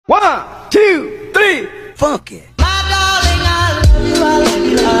2, 3, funk it. My darling, I love you, I love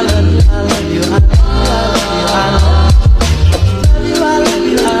you, I love you, I love you, I love you, I love you, I love you, I love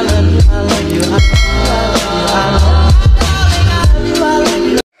you, I love you, I love you, I love you, I love you, I love you, I love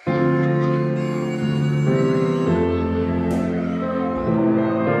you.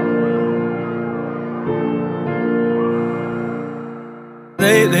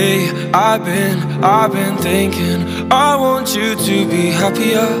 Lately, I've been thinking, I want you to be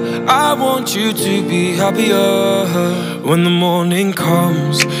happier, I want you to be happier. When the morning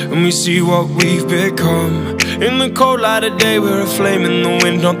comes and we see what we've become, in the cold light of day we're a flame in the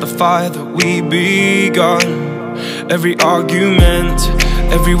wind, not the fire that we begun. Every argument,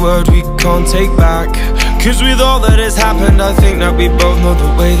 every word we can't take back, 'cause with all that has happened I think that we both know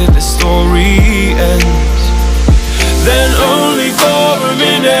the way that the story ends. Then only for a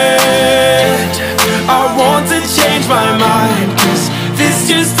minute I want to change my mind, 'cause this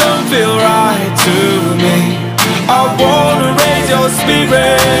just don't feel right to me. I wanna raise your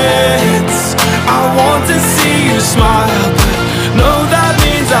spirits, I want to see you smile, but no, that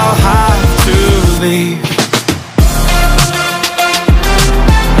means I'll have to leave.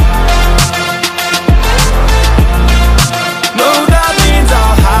 No, that means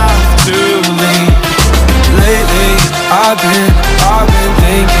I'll have to leave. Lately, I've been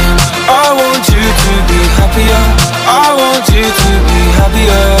thinking, I want you to be happier, I want you to be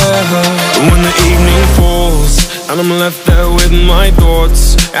happier. When the evening falls and I'm left there with my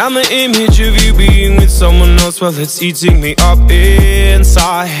thoughts, and the image of you being with someone else, well, it's eating me up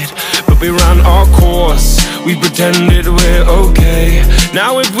inside. But we ran our course, we pretended we're okay.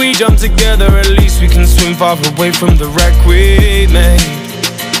 Now if we jump together, at least we can swim far away from the wreck we made.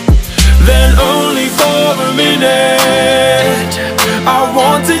 Then only for a minute I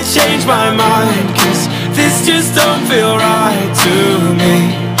want to change my mind, 'cause this just don't feel right to me.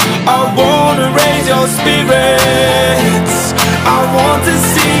 I wanna raise your spirits, I want to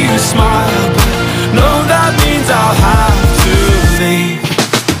see you smile, but no, that means I'll have to leave.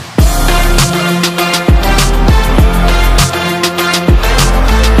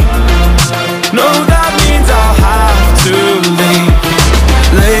 No, that means I'll have to leave.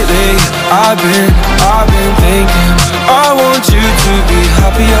 Lately, I've been thinking, I want you to be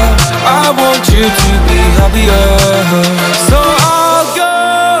happier, I want you to be happier. So I'll go,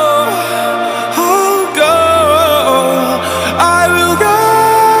 I will go.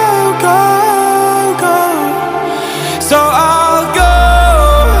 So I'll go,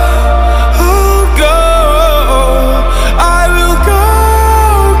 I will go.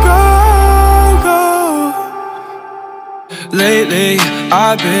 Lately,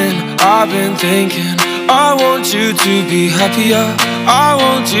 I've been thinking, I want you to be happier, I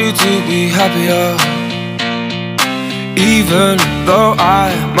want you to be happier. Even though I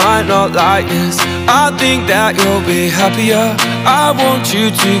might not like this, I think that you'll be happier, I want you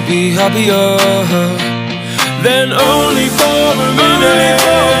to be happier. Then only for a minute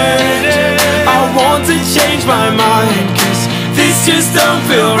I want to change my mind, 'cause this just don't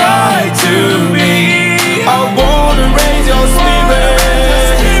feel right to me. I wanna raise your spirit,